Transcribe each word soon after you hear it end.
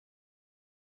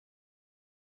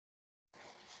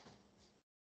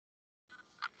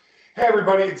Hey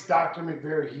everybody, it's Dr.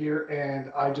 McVeary here,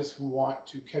 and I just want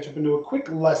to catch up and do a quick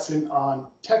lesson on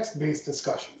text-based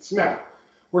discussions. Now,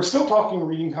 we're still talking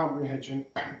reading comprehension,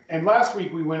 and last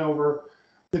week we went over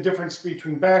the difference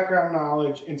between background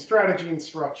knowledge and strategy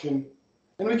instruction,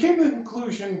 and we came to the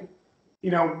conclusion,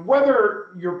 whether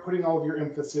you're putting all of your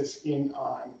emphasis in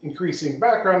on increasing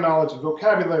background knowledge and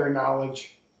vocabulary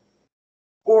knowledge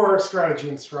or strategy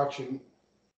instruction,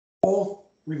 both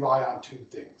rely on two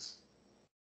things: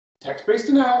 text-based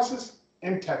analysis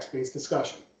and text-based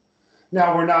discussion.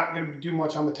 Now, we're not going to do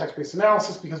much on the text-based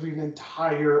analysis because we have an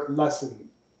entire lesson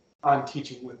on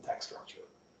teaching with text structure.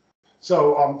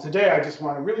 So today I just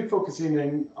want to really focus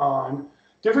in on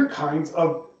different kinds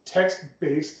of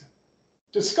text-based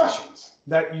discussions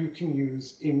that you can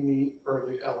use in the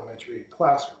early elementary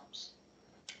classrooms.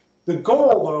 The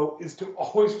goal, though, is to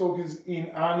always focus in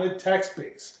on the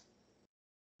text-based.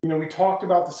 We talked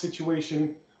about the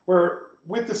situation where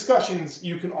with discussions,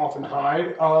 you can often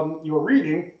hide your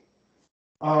reading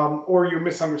or your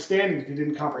misunderstanding if you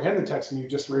didn't comprehend the text and you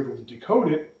just were able to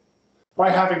decode it by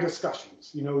having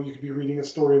discussions. You could be reading a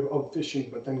story of fishing,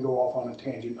 but then go off on a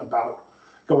tangent about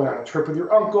going on a trip with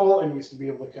your uncle and used to be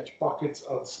able to catch buckets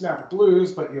of snapper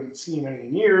blues, but you haven't seen any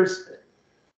in years.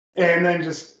 And then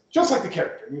just like the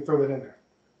character, you throw that in there.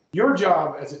 Your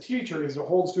job as a teacher is to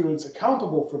hold students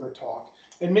accountable for their talk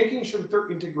and making sure that they're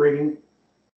integrating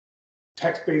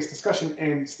text-based discussion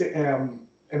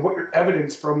and what your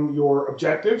evidence from your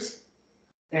objectives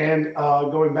and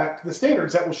going back to the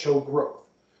standards that will show growth.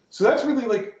 So that's really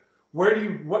like,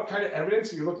 what kind of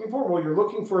evidence are you looking for? Well, you're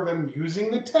looking for them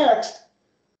using the text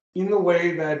in the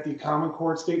way that the Common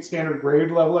Core State Standard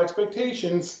grade level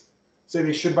expectations say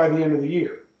they should by the end of the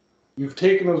year. You've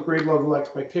taken those grade level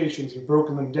expectations, you've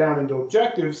broken them down into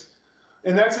objectives,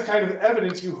 and that's the kind of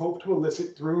evidence you hope to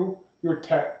elicit through your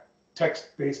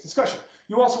text-based discussion.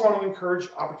 You also want to encourage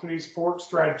opportunities for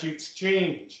strategy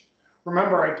exchange.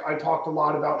 Remember, I talked a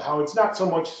lot about how it's not so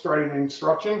much strategy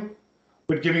instruction,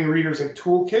 but giving readers a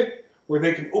toolkit where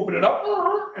they can open it up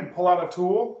and pull out a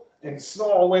tool and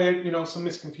saw away some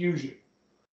misconfusion.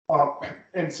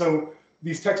 And so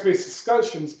these text-based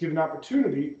discussions give an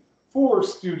opportunity for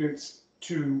students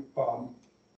to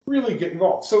really get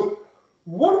involved. So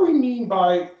what do we mean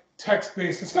by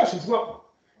text-based discussions? Well,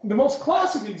 the most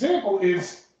classic example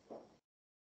is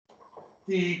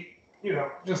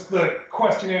just the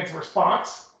question answer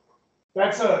response.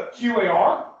 That's a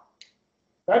QAR.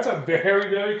 That's a very,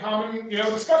 very common,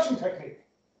 discussion technique.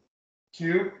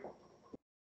 Q,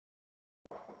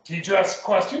 teacher asks a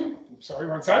question. Sorry,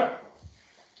 wrong side.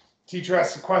 Teacher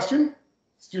asks a question,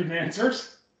 student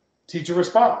answers, teacher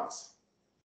responds.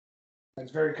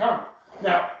 That's very common.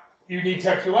 Now, you need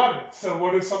textual evidence. So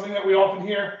what is something that we often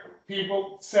hear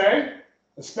people say,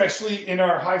 especially in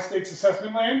our high stakes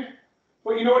assessment land?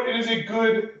 But you know what? It is a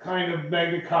good kind of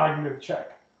metacognitive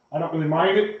check. I don't really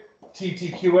mind it.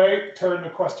 TTQA, turn the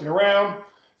question around.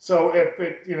 So if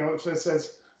it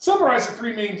says, summarize the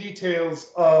three main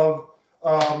details of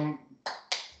the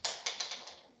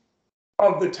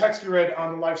text you read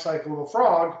on the life cycle of a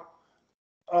frog,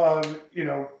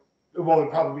 well,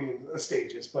 it'd probably be in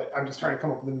stages, but I'm just trying to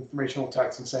come up with an informational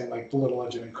text and saying like the little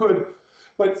legend could.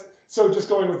 But so just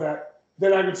going with that,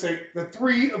 then I would say the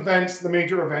three events, the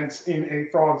major events in a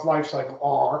frog's life cycle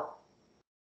are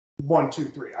 1, 2,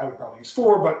 3. I would probably use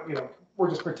 4, but we're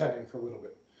just pretending for a little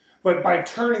bit. But by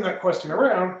turning that question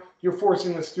around, you're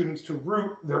forcing the students to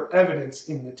root their evidence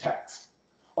in the text.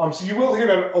 So you will hear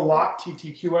that a lot,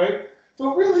 TTQA.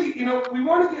 But really, we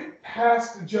want to get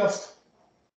past just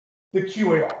the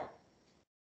QAR.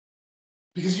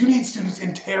 Because you need students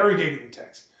interrogating the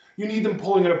text. You need them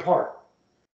pulling it apart.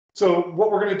 So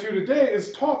what we're going to do today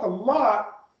is talk a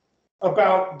lot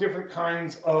about different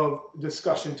kinds of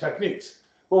discussion techniques.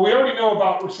 Well, we already know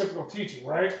about reciprocal teaching,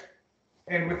 right?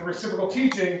 And with reciprocal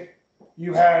teaching,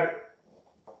 you had,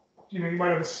 you might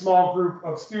have a small group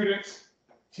of students,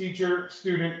 teacher,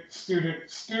 student, student,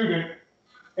 student,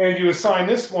 and you assign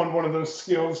this one of those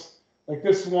skills. Like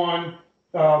this one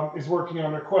is working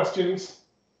on their questions.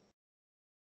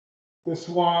 This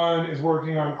one is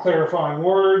working on clarifying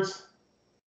words.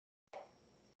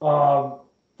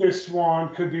 This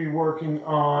one could be working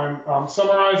on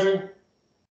summarizing.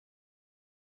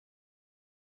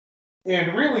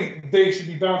 And really, they should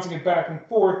be bouncing it back and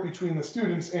forth between the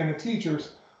students and the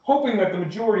teachers, hoping that the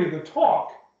majority of the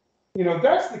talk,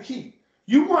 that's the key.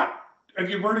 If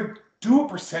you were to do a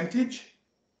percentage,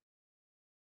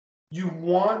 you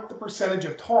want the percentage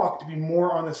of talk to be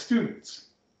more on the students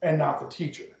and not the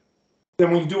teacher.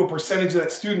 Then when you do a percentage of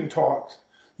that student talk,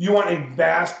 You want a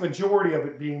vast majority of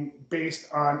it being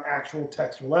based on actual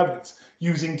textual evidence,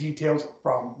 using details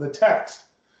from the text.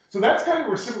 So that's kind of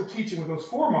reciprocal teaching with those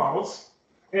 4 models.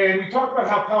 And we talked about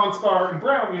how Palenscar and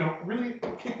Brown, really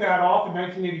kicked that off in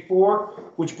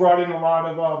 1984, which brought in a lot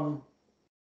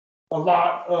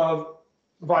of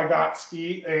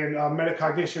Vygotsky and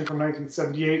metacognition from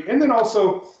 1978, and then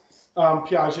also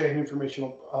Piaget and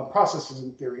informational processes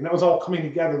in theory. And that was all coming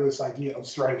together, this idea of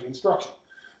strategy instruction.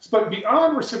 But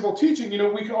beyond reciprocal teaching,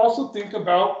 we can also think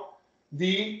about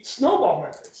the snowball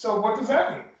method. So what does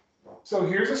that mean? So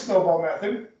here's a snowball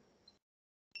method.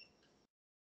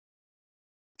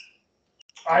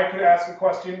 I could ask a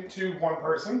question to one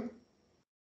person.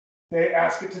 They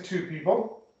ask it to 2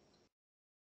 people.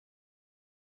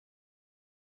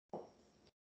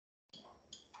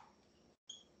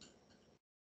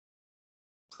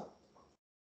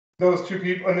 Those 2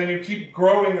 people, and then you keep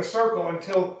growing the circle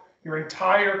until your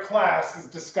entire class is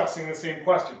discussing the same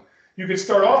question. You could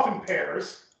start off in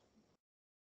pairs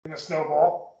in a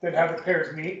snowball, then have the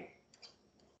pairs meet,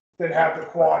 then have the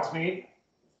quads meet,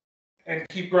 and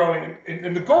keep growing.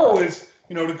 And the goal is,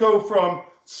 to go from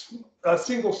a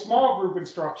single small group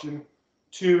instruction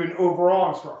to an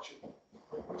overall instruction.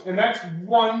 And that's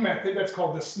one method that's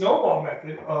called the snowball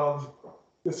method of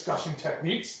discussion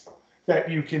techniques that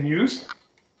you can use.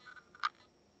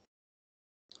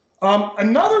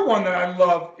 Another one that I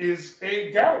love is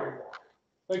a gallery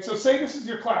walk. So say this is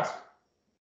your classroom.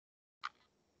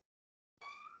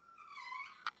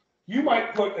 You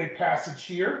might put a passage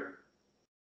here,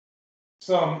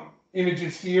 some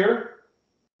images here,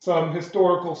 some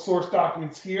historical source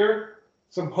documents here,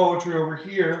 some poetry over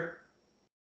here,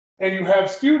 and you have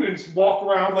students walk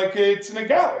around like it's in a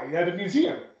gallery at a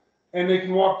museum. And they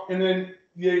can walk, and then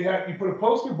you put a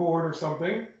poster board or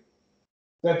something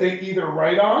that they either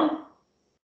write on.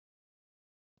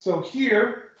 So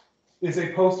here is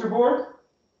a poster board,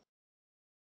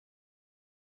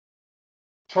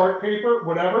 chart paper,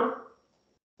 whatever.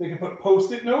 They can put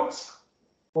Post-it notes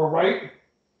or write.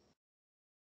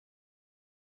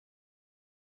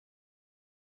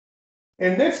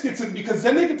 And this gets it because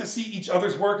then they get to see each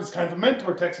other's work as kind of a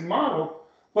mentor text and model,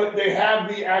 but they have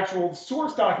the actual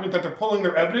source document that they're pulling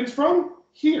their evidence from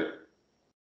here.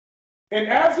 And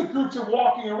as the groups are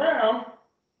walking around,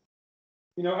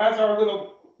 as our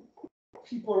little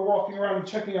people are walking around and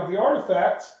checking out the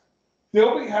artifacts,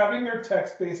 they'll be having their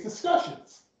text-based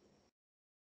discussions.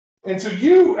 And so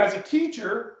you, as a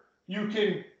teacher, you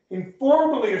can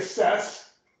informally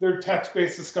assess their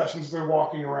text-based discussions as they're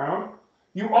walking around.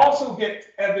 You also get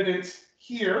evidence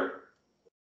here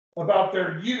about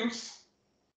their use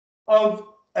of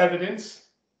evidence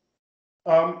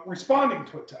responding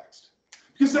to a text.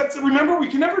 Because remember, we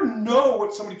can never know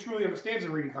what somebody truly understands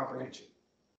in reading comprehension.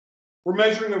 We're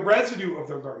measuring the residue of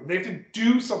their learning. They have to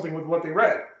do something with what they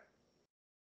read.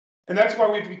 And that's why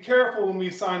we have to be careful when we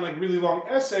assign really long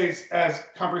essays as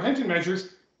comprehension measures,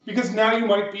 because now you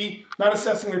might be not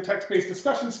assessing their text-based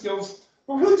discussion skills,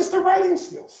 but really just their writing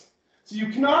skills. So you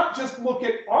cannot just look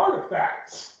at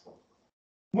artifacts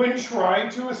when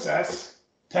trying to assess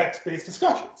text-based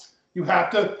discussions. You have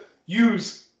to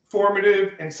use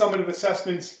formative and summative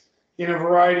assessments in a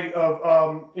variety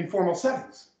of informal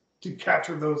settings to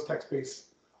capture those text-based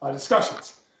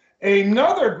discussions.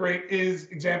 Another great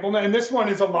example, and this one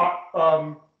is a lot,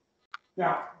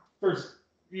 now,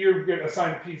 you get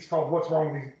assigned a piece called What's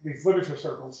Wrong with these Literature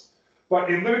Circles.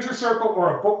 But a literature circle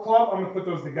or a book club, I'm going to put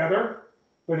those together.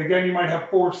 But again, you might have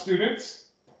 4 students.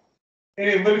 In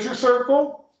a literature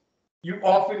circle, you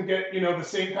often get, the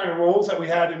same kind of roles that we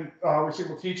had in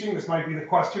reciprocal teaching. This might be the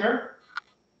questioner.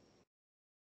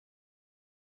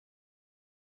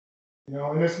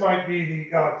 And this might be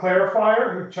the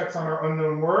clarifier who checks on our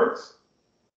unknown words.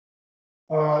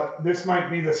 This might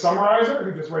be the summarizer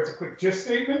who just writes a quick gist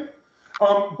statement.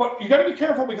 But you got to be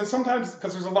careful because sometimes,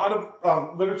 because there's a lot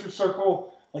of literature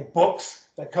circle books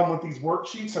that come with these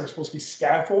worksheets that are supposed to be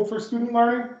scaffold for student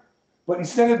learning. But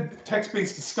instead of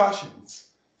text-based discussions,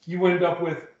 you end up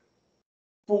with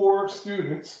 4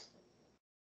 students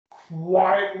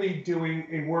quietly doing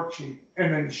a worksheet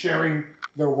and then sharing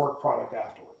their work product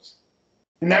afterwards.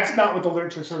 And that's not what the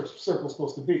literature circle is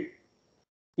supposed to be.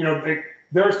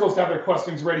 They're supposed to have their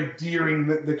questions ready during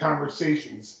the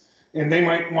conversations, and they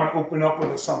might want to open up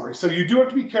with a summary. So you do have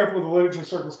to be careful with the literature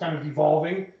circles kind of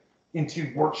evolving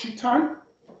into worksheet time,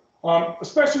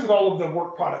 especially with all of the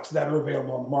work products that are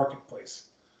available on the marketplace.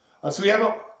 So we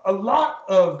have a lot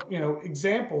of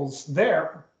examples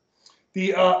there.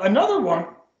 Another one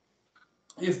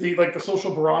is the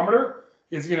social barometer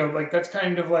is that's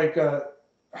kind of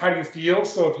how do you feel?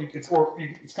 So if it's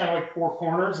kind of like four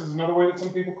corners is another way that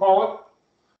some people call it.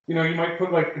 You know, you might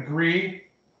put like agree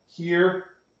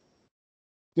here,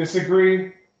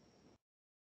 disagree,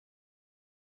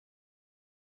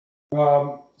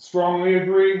 strongly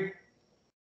agree,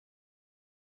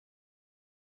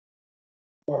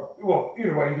 or, well,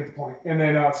 either way, you get the point. And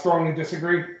then strongly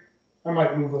disagree. I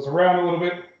might move those around a little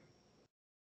bit.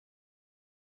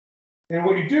 And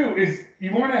what you do is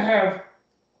you want to have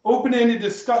open-ended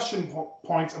discussion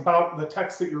points about the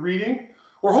text that you're reading,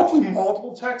 or hopefully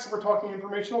multiple texts if we're talking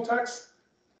informational texts.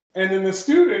 And then the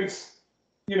students,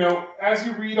 you know, as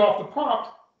you read off the prompt,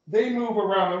 they move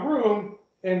around the room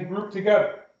and group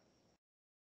together.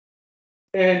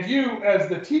 And you, as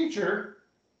the teacher,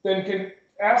 then can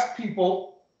ask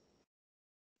people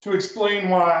to explain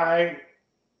why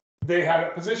they have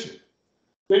that position.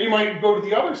 Then you might go to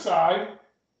the other side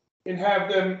and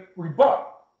have them rebut.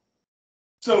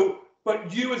 So,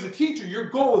 but you as a teacher, your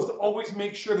goal is to always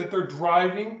make sure that they're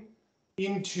driving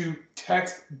into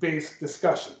text-based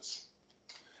discussions.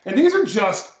 And these are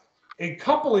just a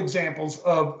couple examples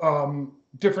of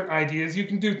different ideas. You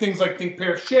can do things like think,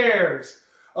 pair, shares,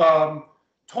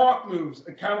 talk moves.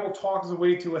 Accountable talk is a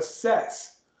way to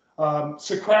assess.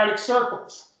 Socratic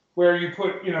circles, where you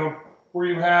put, you know, where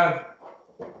you have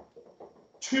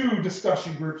two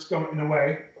discussion groups going in a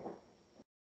way.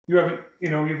 You have, you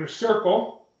have a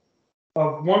circle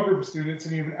of one group of students,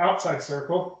 and you have an outside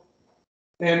circle.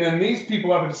 And then these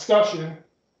people have a discussion,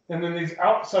 and then these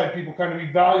outside people kind of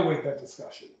evaluate that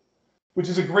discussion, which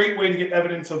is a great way to get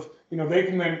evidence of, they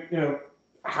can then,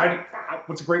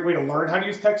 what's a great way to learn how to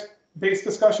use text-based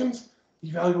discussions?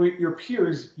 Evaluate your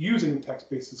peers using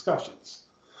text-based discussions.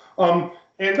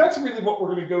 And that's really what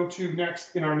we're going to go to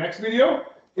next in our next video,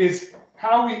 is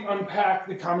how we unpack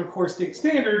the Common Core State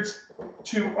Standards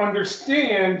to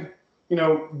understand,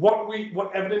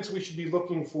 what evidence we should be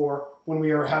looking for when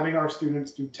we are having our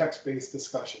students do text-based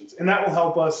discussions. And that will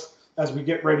help us as we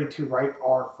get ready to write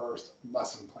our first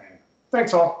lesson plan.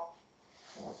 Thanks all.